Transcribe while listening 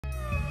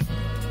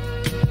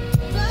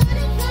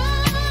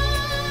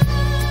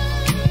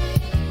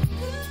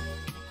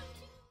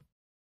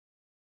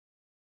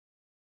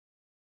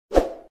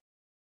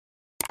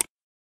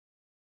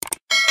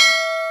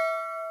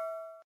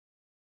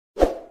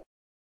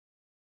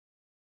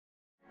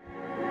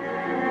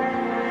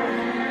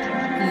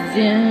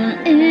Zoom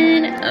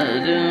in,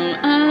 zoom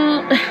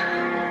out.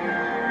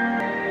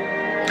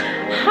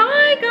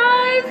 Hi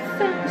guys.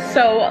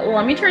 So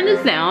let me turn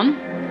this down.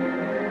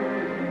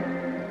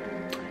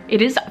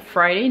 It is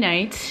Friday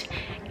night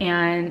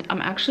and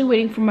I'm actually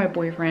waiting for my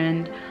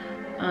boyfriend.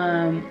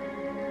 I'm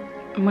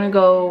gonna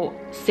go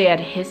stay at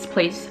his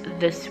place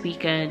this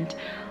weekend.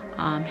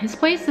 His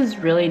place is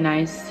really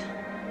nice.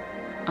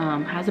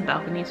 Has a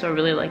balcony, so I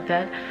really like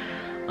that.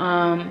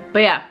 But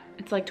yeah,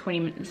 it's like 20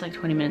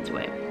 minutes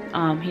away.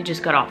 He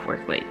just got off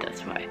work late,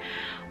 that's why.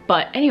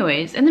 But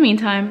anyways, in the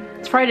meantime,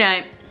 it's Friday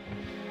night.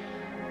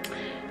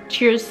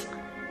 Cheers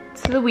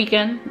to the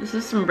weekend. This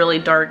is some really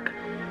dark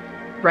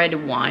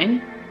red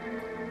wine.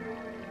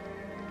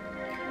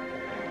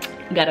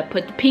 Gotta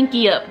put the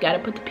pinky up, gotta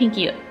put the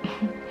pinky up.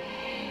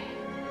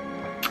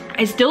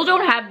 I still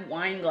don't have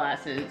wine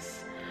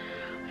glasses.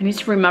 I need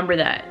to remember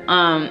that.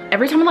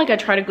 Every time I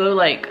try to go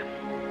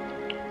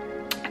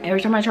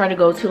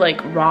to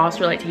like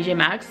Ross or like TJ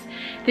Maxx,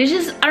 they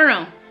just, I don't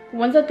know, the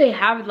ones that they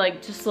have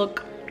like just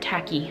look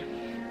tacky,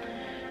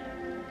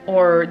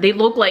 or they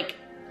look like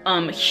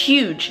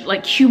huge,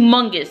 like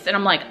humongous, and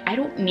I'm like, I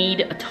don't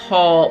need a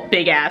tall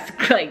big ass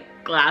like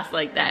glass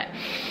like that.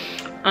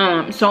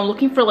 So I'm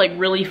looking for like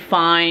really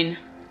fine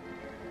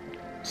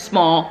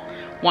small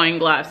wine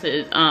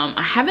glasses.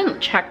 I haven't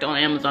checked on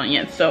Amazon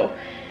yet, so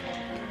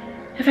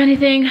if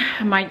anything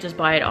I might just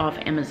buy it off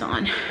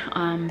Amazon.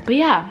 But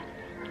yeah,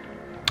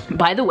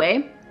 by the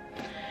way,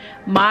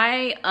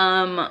 my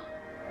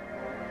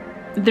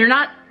they're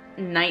not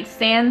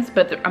nightstands,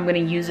 but I'm gonna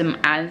use them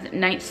as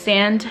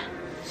nightstand.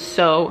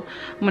 So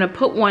I'm gonna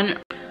put one.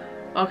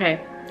 Okay,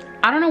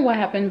 I don't know what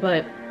happened,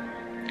 but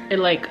it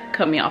like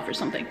cut me off or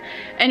something.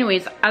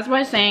 Anyways, as I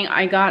was saying,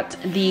 I got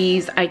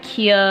these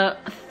IKEA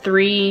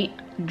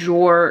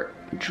 3-drawer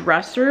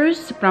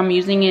dressers, but I'm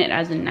using it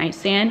as a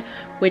nightstand,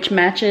 which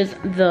matches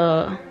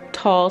the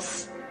tall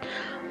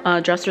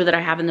dresser that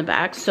I have in the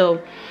back.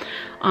 So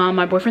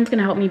my boyfriend's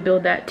gonna help me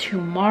build that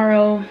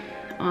tomorrow.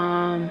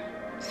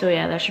 So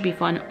yeah, that should be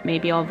fun.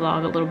 Maybe I'll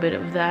vlog a little bit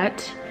of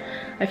that.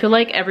 I feel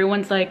like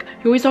everyone's like,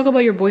 you always talk about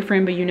your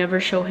boyfriend, but you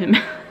never show him.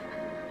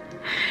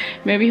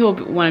 Maybe he'll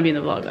want to be in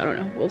the vlog, I don't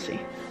know, we'll see.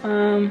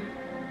 But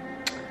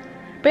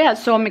yeah,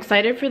 so I'm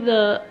excited for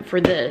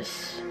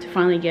this to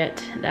finally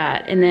get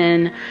that. And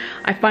then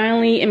I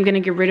finally am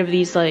gonna get rid of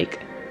these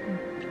like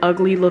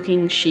ugly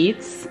looking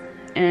sheets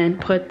and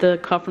put the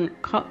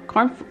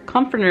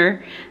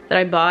comforter that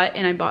I bought,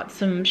 and I bought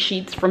some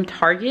sheets from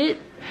Target.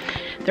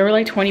 They were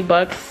like 20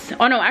 bucks.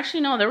 Oh no,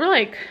 actually no, they were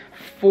like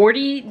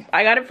 40.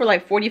 I got it for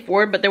like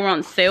 44, but they were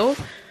on sale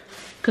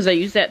because I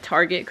used that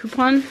Target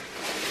coupon.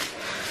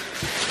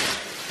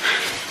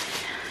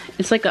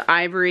 It's like an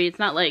ivory. It's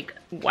not like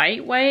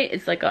white.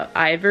 It's like an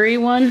ivory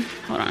one.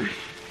 Hold on.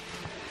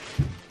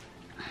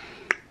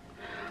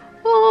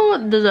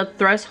 Oh, there's a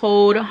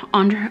threshold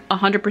under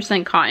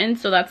 100% cotton.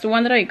 So that's the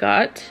one that I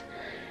got.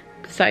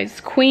 Size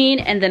queen.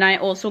 And then I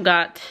also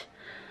got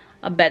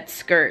a bed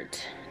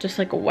skirt. Just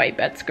like a white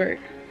bed skirt.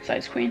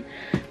 Size queen.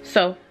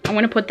 So I'm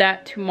going to put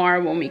that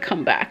tomorrow when we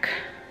come back.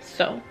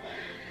 So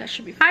that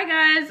should be fun.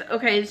 Hi guys.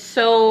 Okay,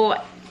 so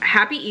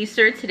happy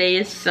Easter. Today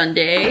is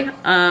Sunday.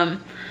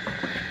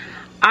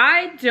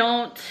 I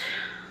don't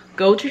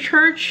go to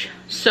church,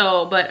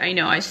 so, but I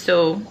know I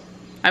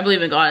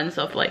believe in God and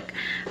stuff. Like,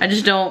 I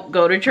just don't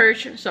go to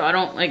church, so I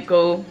don't like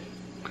go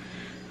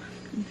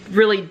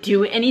really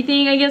do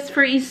anything, I guess,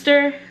 for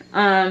Easter.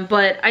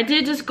 But I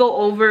did just go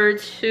over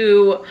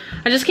to,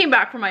 I just came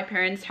back from my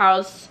parents'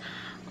 house,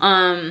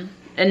 and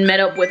met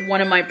up with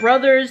one of my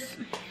brothers.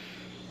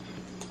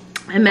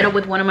 We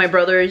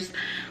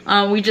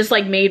just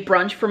like made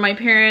brunch for my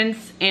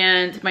parents,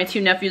 and my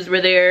 2 nephews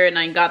were there, and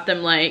I got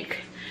them like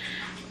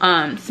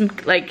some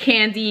like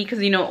candy,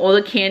 because you know all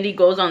the candy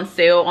goes on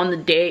sale on the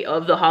day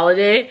of the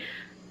holiday.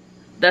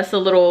 That's a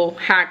little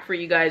hack for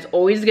you guys.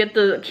 Always get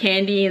the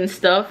candy and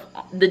stuff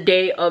the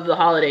day of the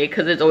holiday,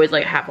 because it's always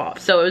like half off.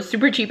 So it was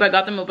super cheap. I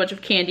got them a bunch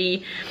of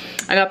candy.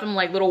 I got them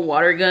like little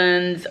water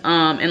guns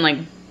and like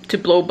to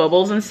blow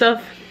bubbles and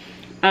stuff.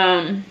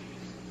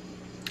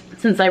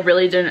 Since I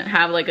really didn't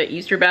have like an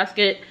Easter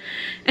basket,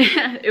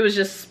 it was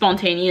just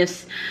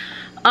spontaneous.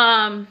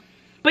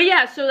 But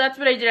yeah, so that's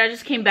what I did. I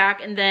just came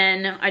back, and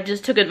then I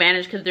just took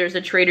advantage because there's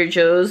a Trader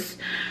Joe's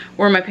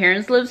where my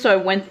parents live, so I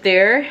went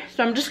there.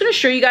 So I'm just gonna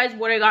show you guys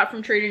what I got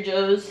from Trader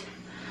Joe's.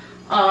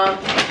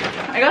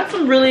 I got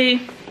some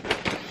really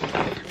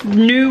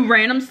new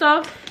random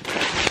stuff.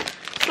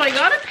 So I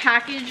got a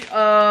package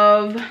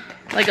of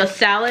like a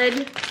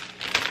salad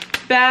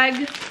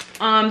bag.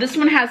 This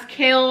one has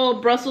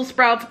kale, Brussels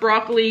sprouts,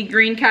 broccoli,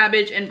 green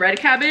cabbage, and red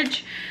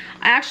cabbage.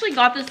 I actually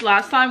got this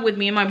last time with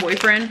me and my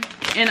boyfriend,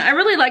 and I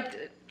really liked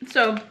it.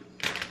 So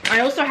I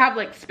also have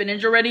like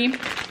spinach already.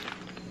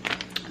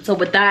 So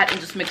with that, and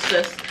just mix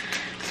this.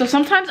 So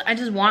sometimes I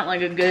just want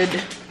like a good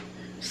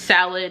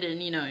salad,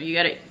 and you know,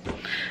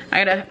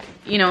 I gotta,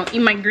 you know, eat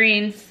my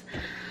greens.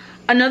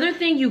 Another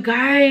thing, you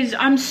guys,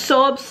 I'm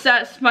so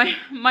obsessed.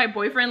 My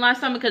boyfriend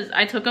last time, because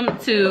I took him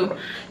to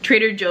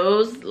Trader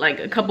Joe's like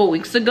a couple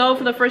weeks ago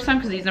for the first time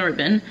because he's never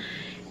been,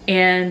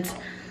 and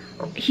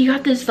he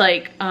got this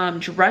like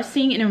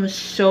dressing, and it was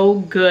so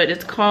good.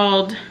 It's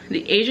called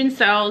the Asian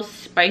style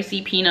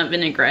spicy peanut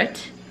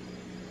vinaigrette.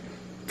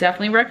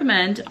 Definitely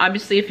recommend,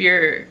 obviously if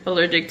you're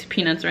allergic to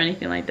peanuts or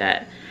anything like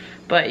that.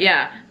 But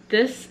yeah,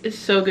 this is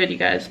so good, you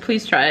guys.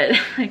 Please try it.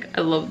 Like,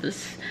 I love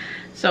this.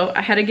 So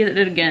I had to get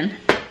it again.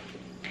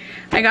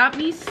 I got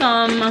me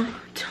some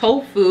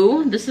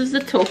tofu. This is the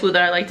tofu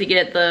that I like to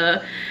get,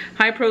 the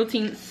high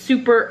protein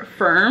super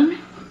firm.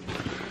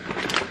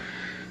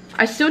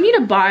 I still need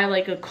to buy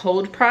like a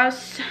cold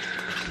press,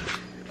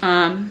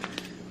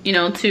 you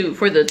know,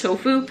 for the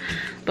tofu,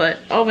 but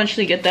I'll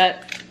eventually get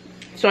that.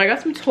 So I got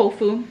some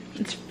tofu.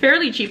 It's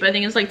fairly cheap. I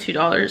think it's like $2,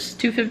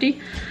 $2.50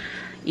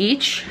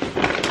 each.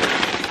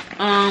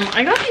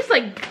 I got these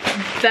like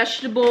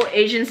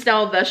Asian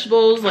style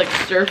vegetables, like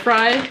stir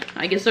fried.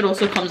 I guess it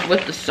also comes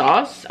with the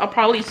sauce. I'll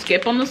probably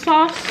skip on the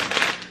sauce,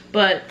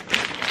 but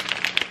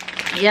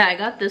yeah, I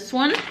got this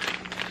one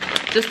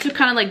just to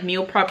kind of like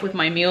meal prep with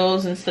my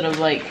meals instead of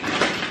like,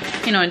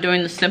 you know,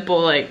 doing the simple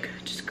like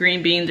just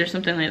green beans or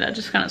something like that.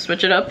 Just kind of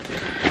switch it up.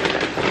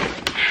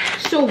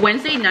 So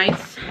Wednesday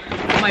nights,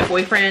 my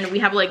boyfriend, we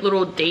have like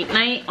little date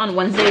night on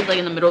Wednesdays, like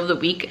in the middle of the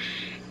week,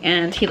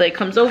 and he like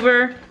comes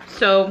over.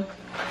 So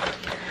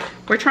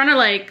we're trying to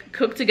like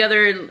cook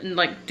together and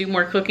like do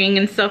more cooking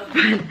and stuff,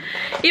 but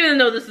even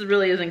though this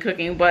really isn't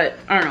cooking, but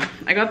I don't know.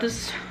 I got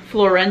this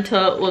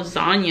Florenta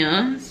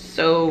lasagna.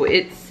 So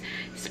it's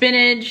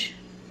spinach,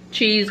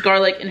 cheese,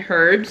 garlic, and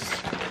herbs.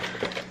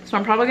 So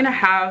I'm probably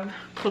gonna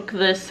cook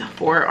this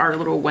for our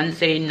little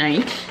Wednesday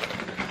night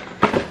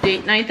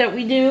date night that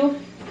we do.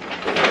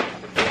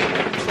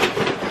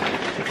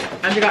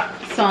 I've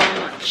got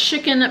some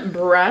chicken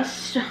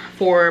breast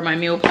for my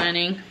meal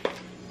planning.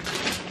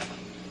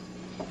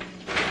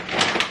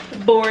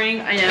 Boring,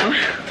 I know.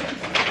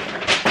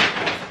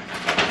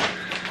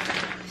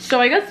 So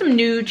I got some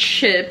new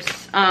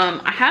chips.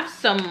 I have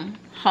some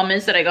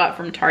hummus that I got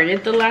from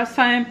Target the last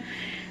time,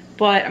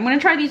 but I'm gonna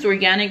try these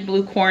organic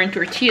blue corn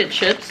tortilla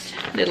chips.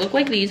 They look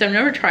like these. I've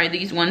never tried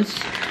these ones.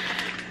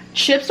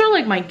 Chips are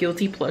like my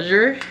guilty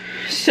pleasure,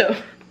 so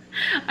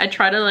I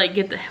try to like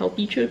get the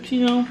healthy chips,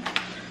 you know.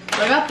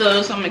 So I got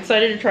those, so I'm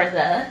excited to try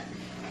that.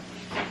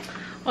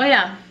 Oh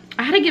yeah,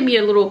 I had to get me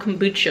a little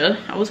kombucha.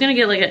 I was gonna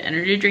get like an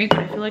energy drink, but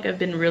I feel like I've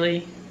been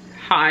really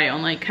high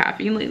on like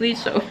caffeine lately,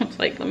 so I was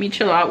like, let me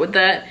chill out with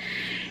that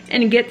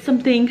and get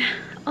something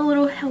a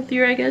little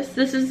healthier, I guess.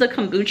 This is the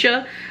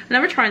kombucha. I've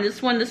never tried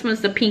this one. This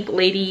one's the Pink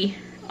Lady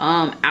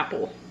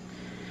apple.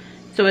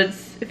 So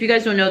it's, if you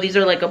guys don't know, these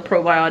are like a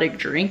probiotic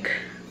drink.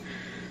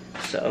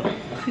 So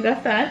I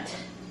got that.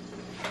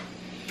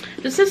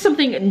 This is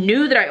something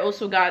new that I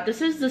also got.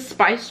 This is the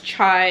Spice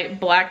Chai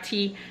Black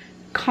Tea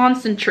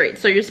Concentrate.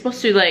 So you're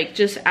supposed to like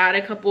just add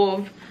a couple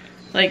of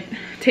like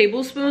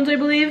tablespoons, I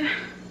believe,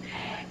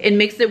 and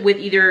mix it with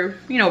either,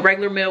 you know,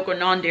 regular milk or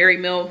non-dairy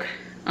milk.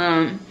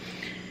 And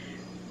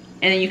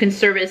then you can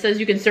serve it. It says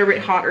you can serve it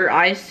hot or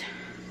iced.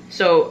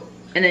 So,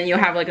 and then you'll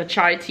have like a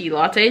chai tea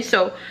latte.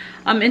 So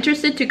I'm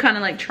interested to kind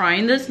of like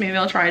trying this. Maybe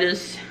I'll try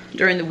this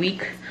during the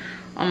week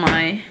on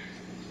my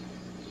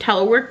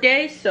telework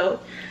day. So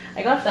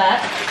I got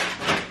that.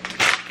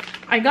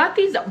 I got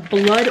these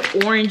blood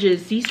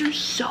oranges. These are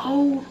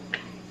so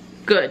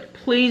good.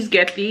 Please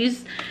get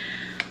these.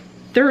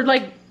 They're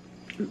like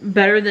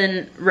better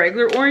than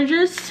regular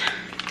oranges.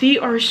 They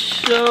are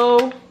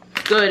so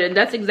good, and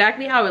that's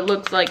exactly how it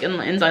looks like in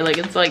the inside. Like,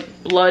 it's like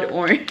blood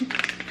orange.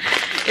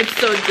 It's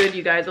so good,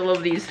 you guys. I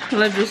love these. I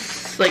love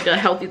just like a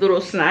healthy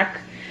little snack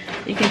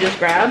you can just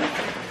grab.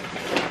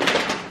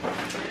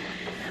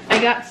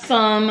 I got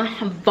some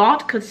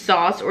vodka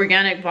sauce,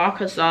 organic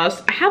vodka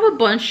sauce. I have a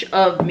bunch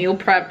of meal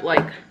prep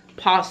like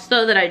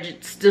pasta that I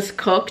just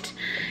cooked,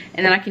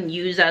 and then I can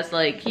use as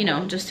like, you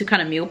know, just to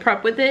kind of meal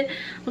prep with it.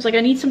 I was like, I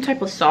need some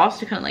type of sauce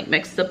to kind of like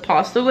mix the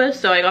pasta with,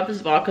 so I got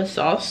this vodka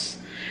sauce.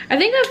 I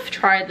think I've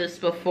tried this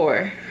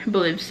before, I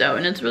believe so,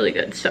 and it's really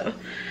good. So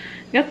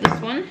I got this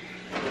one.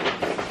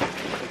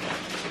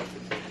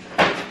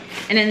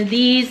 And then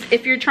these,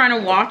 if you're trying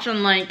to watch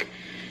on like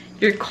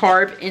your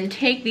carb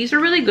intake, these are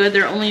really good.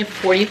 They're only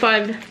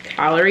 45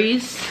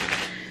 calories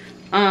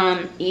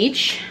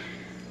each.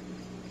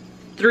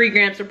 3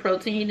 grams of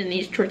protein in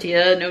each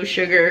tortilla, no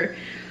sugar.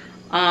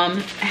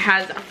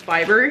 Has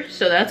fiber,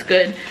 so that's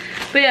good.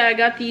 But yeah, I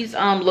got these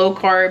low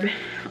carb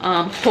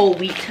whole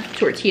wheat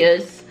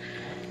tortillas.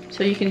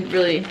 So you can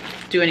really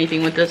do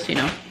anything with this, you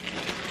know.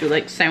 Do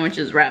like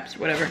sandwiches, wraps,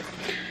 whatever.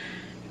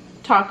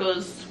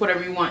 Tacos,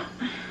 whatever you want.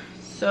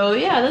 So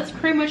yeah, that's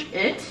pretty much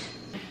it.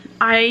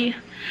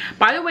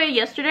 By the way,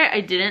 yesterday I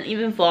didn't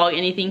even vlog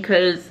anything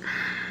because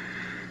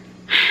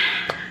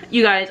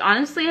you guys,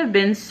 honestly, I've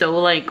been so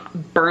like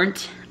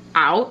burnt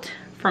out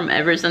from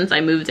ever since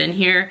I moved in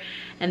here.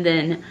 And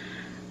then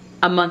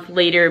a month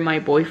later, my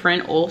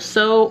boyfriend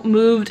also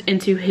moved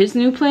into his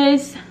new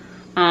place.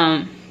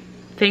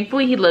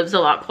 Thankfully he lives a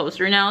lot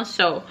closer now,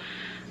 so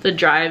the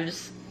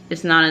drives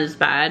it's not as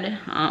bad.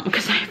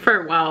 Because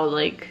for a while,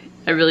 like,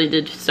 I really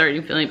did start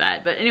feeling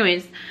bad. But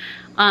anyways,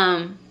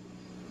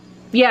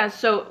 yeah,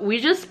 so we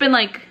just been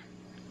like,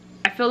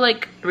 I feel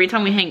like every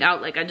time we hang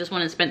out, like, I just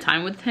want to spend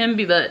time with him,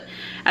 but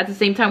at the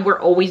same time, we're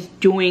always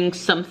doing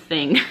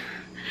something.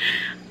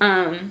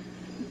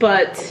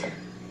 But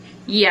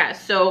yeah,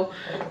 so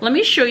let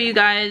me show you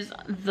guys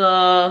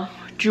the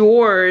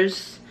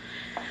drawers,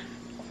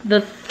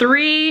 the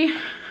three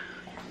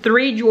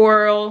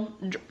drawer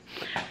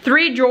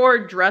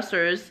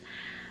dressers.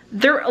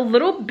 They're a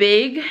little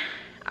big.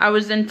 I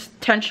was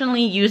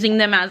intentionally using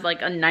them as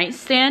like a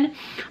nightstand,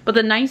 but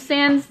the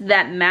nightstands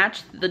that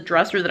match the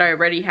dresser that I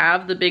already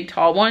have, the big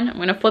tall one, I'm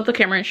gonna flip the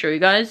camera and show you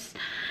guys,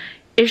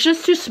 it's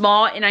just too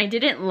small, and I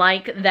didn't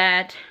like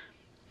that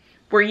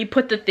where you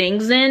put the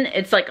things in,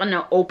 it's like on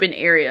an open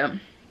area.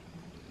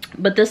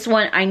 But this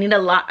one, I need a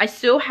lot. I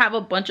still have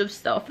a bunch of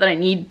stuff that I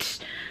need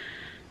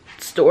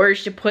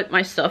storage to put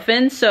my stuff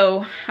in,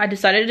 so I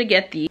decided to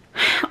get these.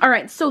 All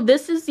right, so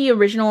this is the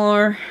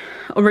original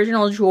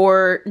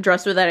drawer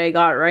dresser that I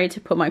got, right, to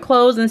put my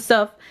clothes and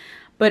stuff.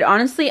 But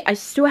honestly, I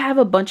still have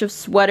a bunch of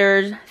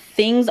sweaters,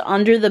 things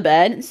under the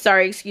bed.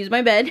 Sorry, excuse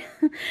my bed.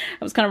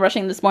 I was kind of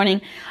rushing this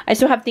morning. I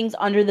still have things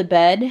under the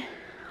bed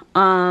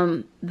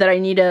that I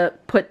need to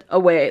put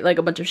away, like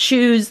a bunch of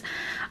shoes.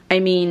 I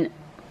mean,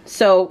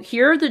 so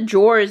here are the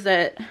drawers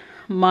that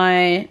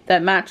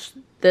match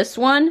this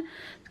one,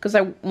 because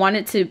I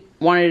wanted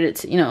it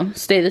to, you know,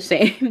 stay the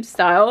same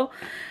style.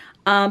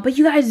 But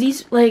you guys,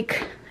 these,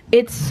 like,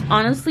 it's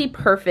honestly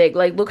perfect.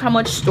 Like, look how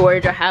much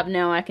storage I have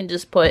now. I can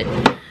just put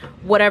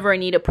whatever I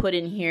need to put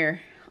in here.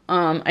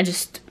 I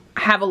just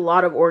have a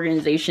lot of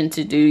organization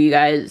to do, you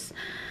guys.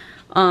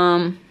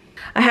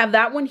 I have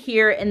that one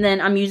here, and then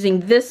I'm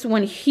using this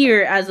one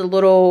here as a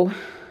little,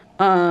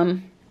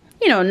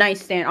 you know,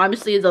 nightstand.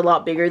 Obviously, it's a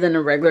lot bigger than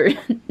a regular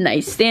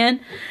nightstand.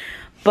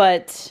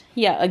 But,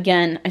 yeah,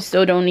 again, I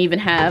still don't even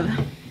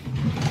have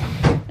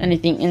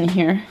anything in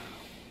here.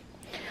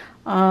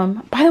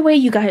 By the way,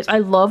 you guys, I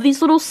love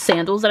these little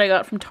sandals that I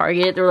got from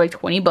Target. They're like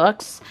 20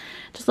 bucks.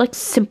 Just like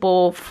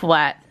simple,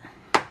 flat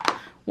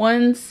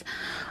ones.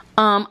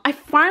 I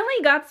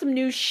finally got some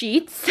new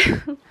sheets.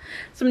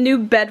 Some new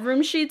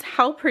bedroom sheets.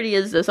 How pretty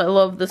is this? I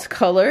love this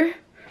color.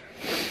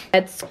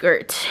 Bed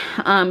skirt.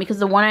 Because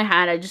the one I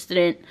had, I just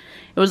didn't,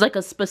 it was like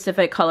a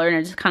specific color, and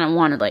I just kind of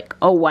wanted like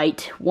a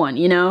white one,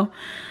 you know?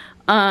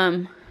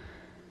 And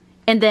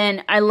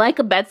then I like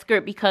a bed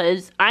skirt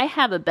because I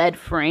have a bed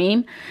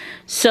frame.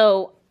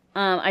 So,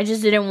 I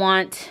just didn't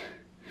want,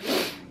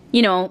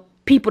 you know,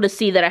 people to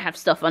see that I have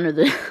stuff under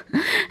the,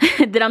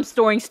 that I'm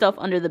storing stuff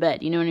under the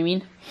bed. You know what I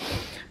mean?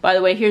 By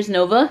the way, here's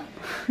Nova.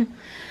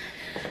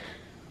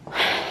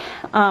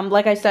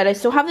 Like I said, I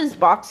still have this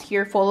box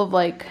here full of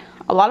like,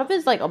 a lot of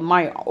it's like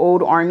my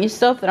old army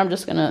stuff that I'm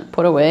just gonna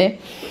put away.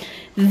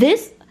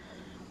 This,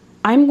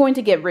 I'm going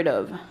to get rid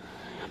of.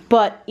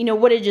 But, you know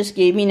what, it just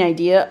gave me an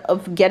idea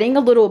of getting a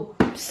little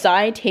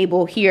side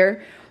table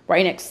here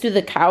right next to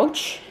the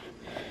couch.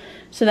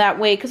 So that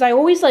way, because I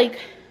always like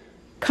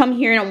come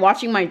here and I'm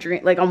watching my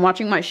drink, like I'm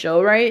watching my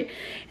show, right?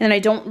 And I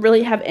don't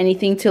really have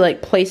anything to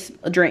like place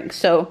a drink.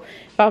 So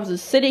if I was to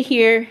sit it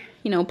here,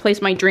 you know,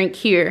 place my drink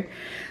here.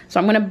 So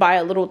I'm going to buy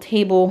a little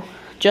table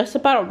just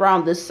about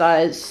around this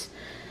size.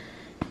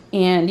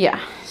 And yeah,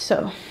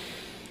 so,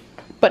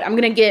 but I'm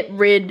going to get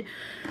rid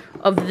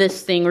of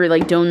this thing, or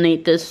like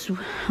donate this,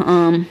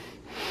 but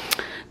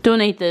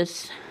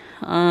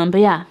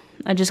yeah,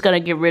 I just gotta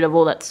get rid of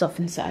all that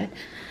stuff inside.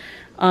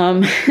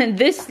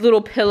 This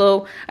little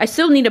pillow, I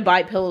still need to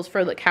buy pillows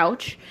for the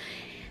couch,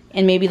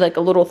 and maybe like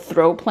a little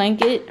throw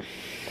blanket.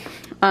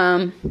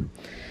 But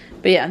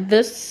yeah,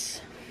 this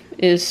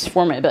is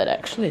for my bed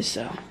actually,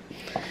 so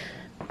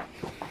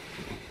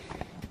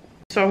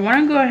I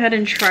want to go ahead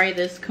and try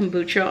this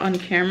kombucha on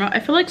camera. I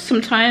feel like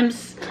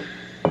sometimes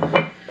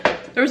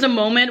there was a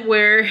moment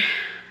where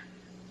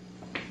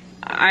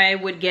I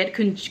would get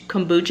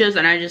kombuchas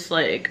and I just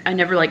like, I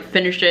never like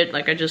finished it.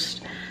 Like I don't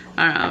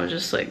know, I was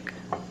just like,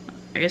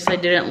 I guess I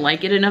didn't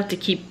like it enough to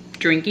keep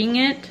drinking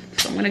it.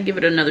 So I'm gonna give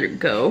it another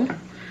go.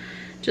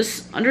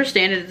 Just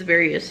understand it's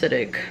very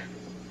acidic.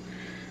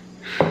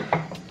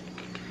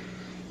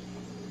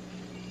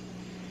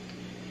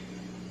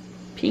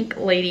 Pink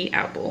Lady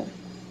Apple.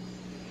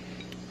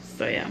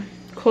 So yeah,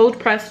 cold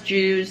pressed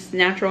juice,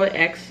 natural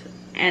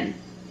and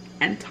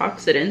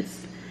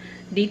antioxidants,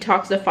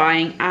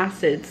 detoxifying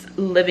acids,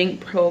 living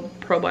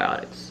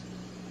probiotics.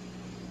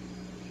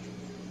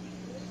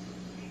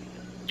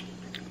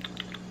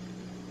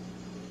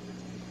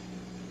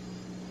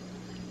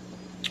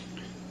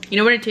 You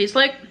know what it tastes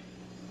like?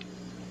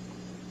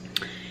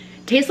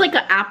 It tastes like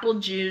an apple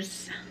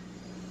juice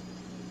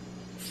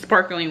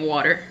sparkling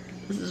water.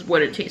 This is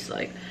what it tastes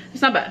like.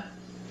 It's not bad.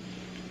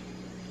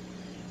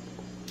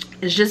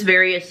 It's just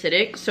very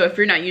acidic, so if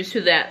you're not used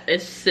to that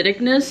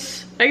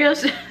acidicness, I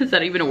guess, is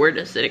that even a word,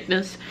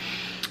 acidicness,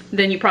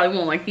 then you probably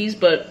won't like these,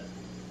 but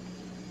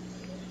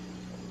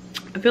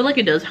I feel like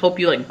it does help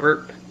you like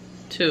burp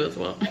too as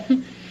well.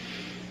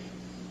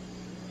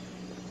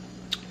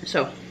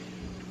 So,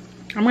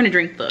 I'm gonna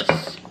drink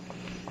this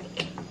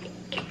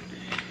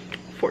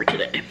for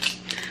today.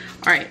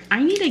 All right,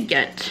 I need to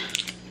get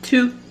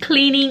to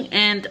cleaning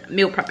and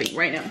meal prepping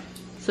right now.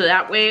 So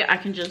that way I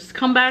can just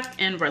come back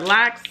and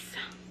relax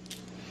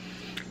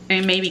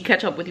and maybe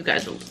catch up with you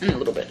guys in a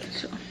little bit,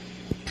 so.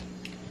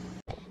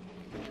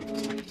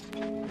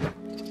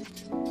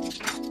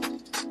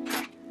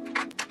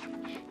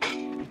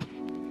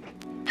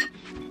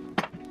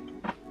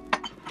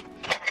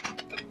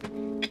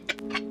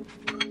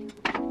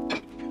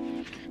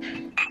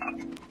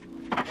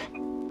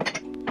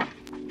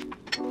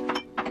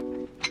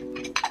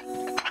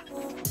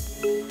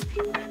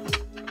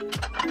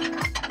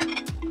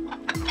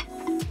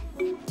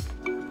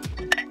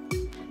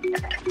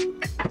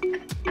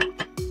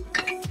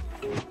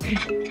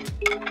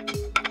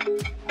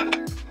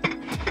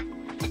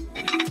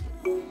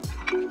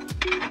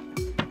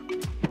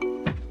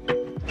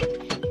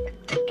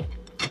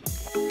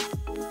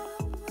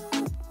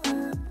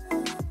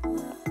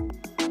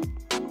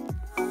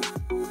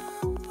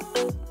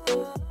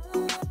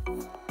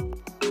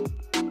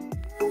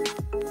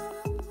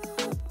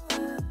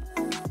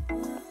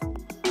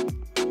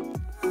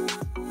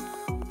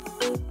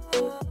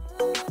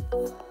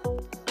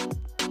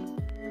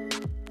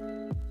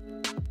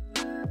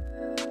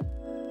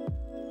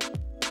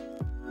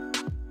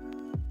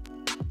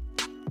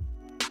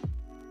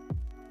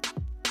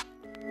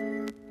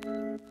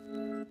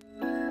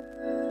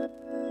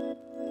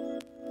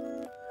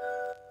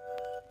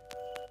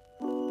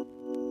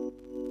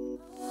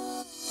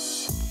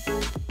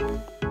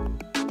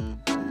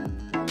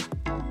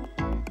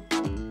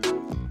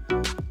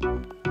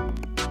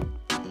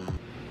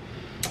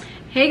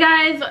 Hey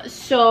guys,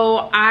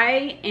 so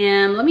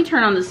let me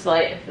turn on this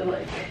light. I feel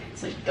like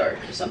it's like dark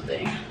or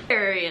something.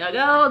 There you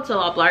go, it's a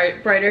lot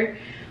brighter.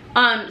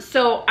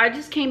 So I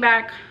just came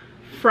back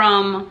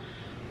from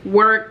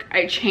work.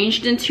 I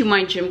changed into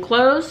my gym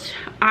clothes.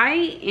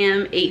 I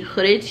am a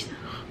hoodie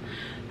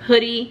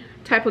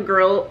type of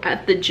girl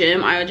at the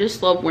gym. I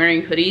just love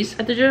wearing hoodies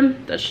at the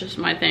gym. That's just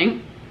my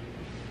thing.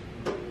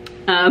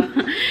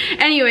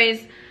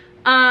 Anyways,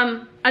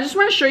 I just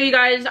want to show you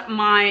guys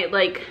my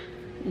like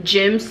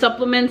gym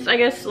supplements, I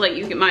guess, like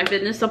you get my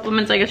fitness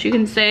supplements, I guess you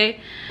can say.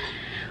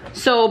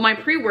 So my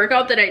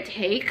pre-workout that I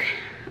take,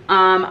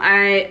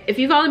 if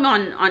you follow me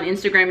on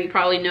Instagram, you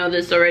probably know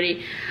this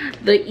already.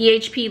 The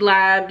EHP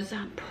Labs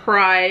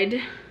Pride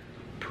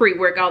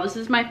pre-workout. This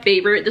is my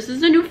favorite. This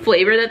is a new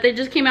flavor that they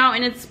just came out,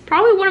 and it's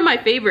probably one of my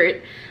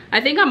favorite.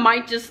 I think I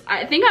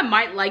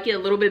might like it a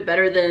little bit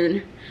better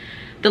than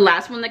the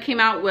last one that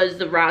came out was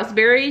the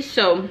raspberry.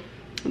 So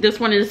this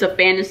one is a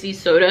fantasy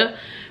soda,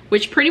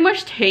 which pretty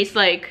much tastes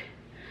like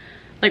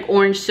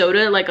orange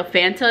soda, like a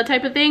Fanta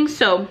type of thing.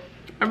 So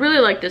I really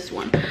like this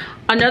one.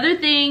 Another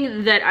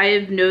thing that I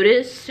have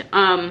noticed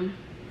that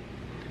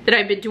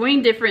I've been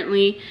doing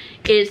differently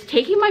is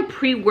taking my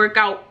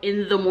pre-workout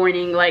in the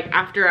morning, like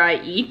after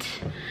I eat.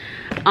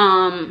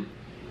 And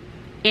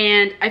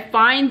I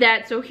find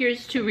that, so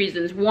here's two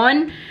reasons.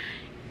 One,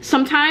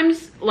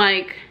 sometimes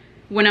like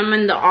when I'm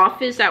in the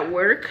office at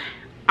work,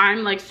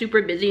 I'm like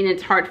super busy and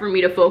it's hard for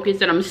me to focus,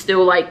 and I'm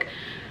still like,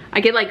 I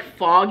get like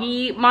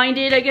foggy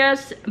minded, I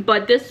guess.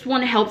 But this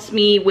one helps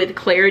me with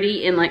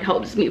clarity and like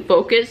helps me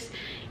focus,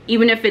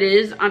 even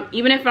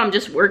if I'm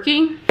just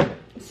working.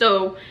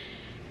 So,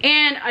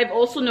 and I've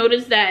also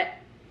noticed that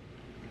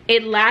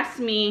it lasts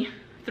me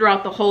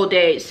throughout the whole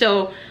day.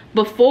 So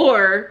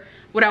before,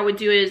 what I would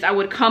do is I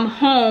would come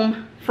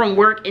home from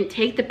work and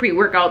take the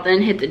pre-workout,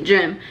 then hit the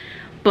gym.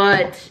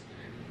 But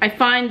I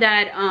find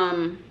that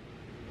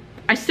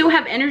I still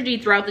have energy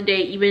throughout the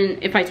day, even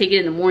if I take it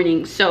in the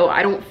morning. So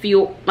I don't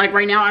feel, like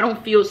right now, I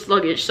don't feel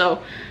sluggish.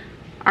 So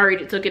I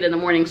already took it in the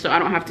morning, so I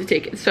don't have to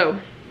take it. So,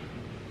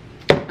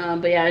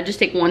 but yeah, I just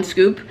take one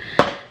scoop.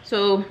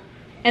 So,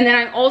 and then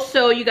I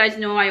also, you guys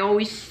know, I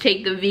always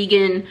take the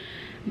vegan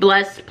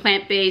blessed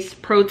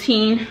plant-based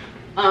protein.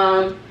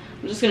 I'm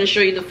just gonna show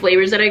you the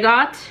flavors that I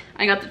got.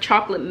 I got the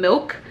chocolate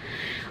milk.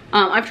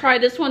 I've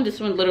tried this one. This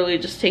one literally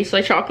just tastes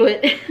like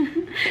chocolate,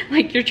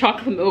 like your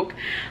chocolate milk.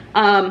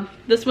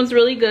 This one's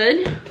really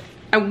good.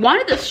 I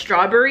wanted the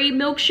strawberry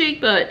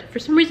milkshake, but for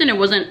some reason it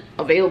wasn't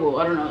available.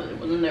 I don't know, it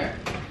wasn't there.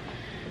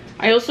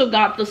 I also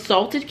got the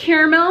salted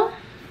caramel.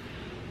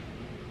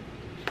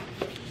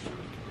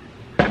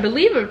 I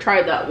believe I've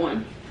tried that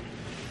one.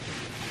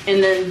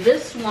 And then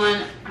this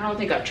one, I don't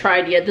think I've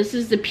tried yet. This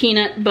is the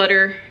peanut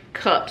butter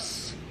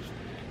cups.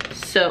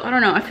 So I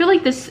don't know, I feel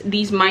like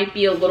these might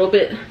be a little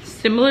bit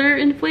similar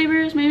in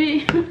flavors,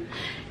 maybe.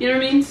 You know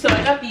what I mean? So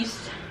I got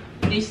these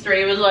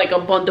three. It was like a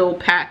bundle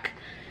pack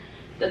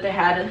that they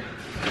had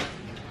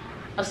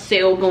a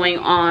sale going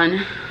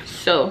on.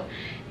 So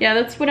yeah,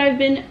 that's what I've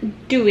been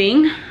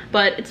doing.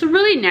 But it's a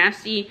really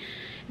nasty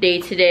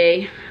day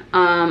today.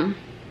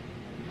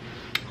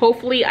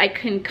 Hopefully I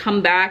can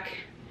come back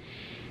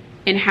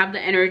and have the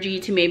energy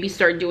to maybe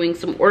start doing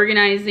some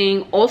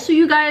organizing. Also,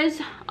 you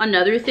guys,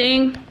 another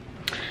thing,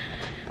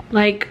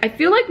 like I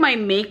feel like my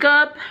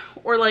makeup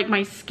or like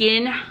my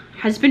skin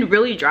has been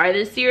really dry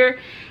this year,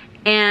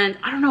 and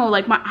I don't know,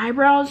 like my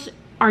eyebrows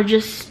are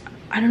just,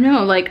 I don't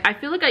know, like I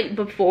feel like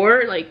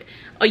before, like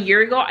a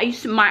year ago,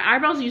 my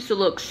eyebrows used to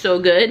look so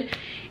good,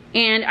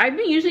 and I've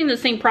been using the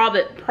same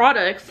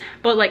products,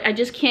 but like I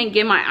just can't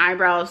get my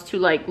eyebrows to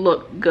like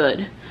look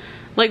good.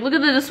 Like look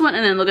at this one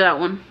and then look at that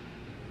one.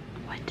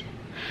 What?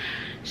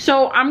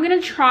 So I'm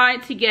gonna try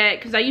to get,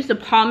 because I used a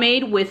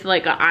pomade with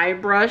like an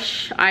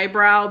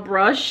eyebrow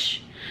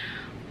brush.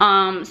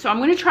 So I'm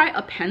gonna try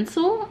a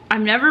pencil.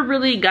 I've never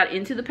really got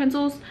into the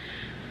pencils,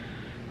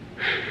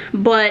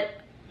 but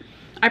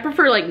I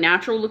prefer like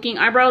natural looking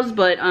eyebrows.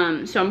 But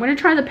so I'm gonna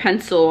try the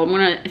pencil.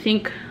 I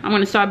think I'm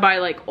gonna stop by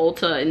like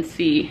Ulta and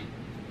see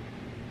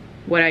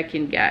what I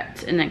can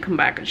get, and then come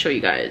back and show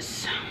you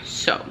guys.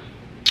 So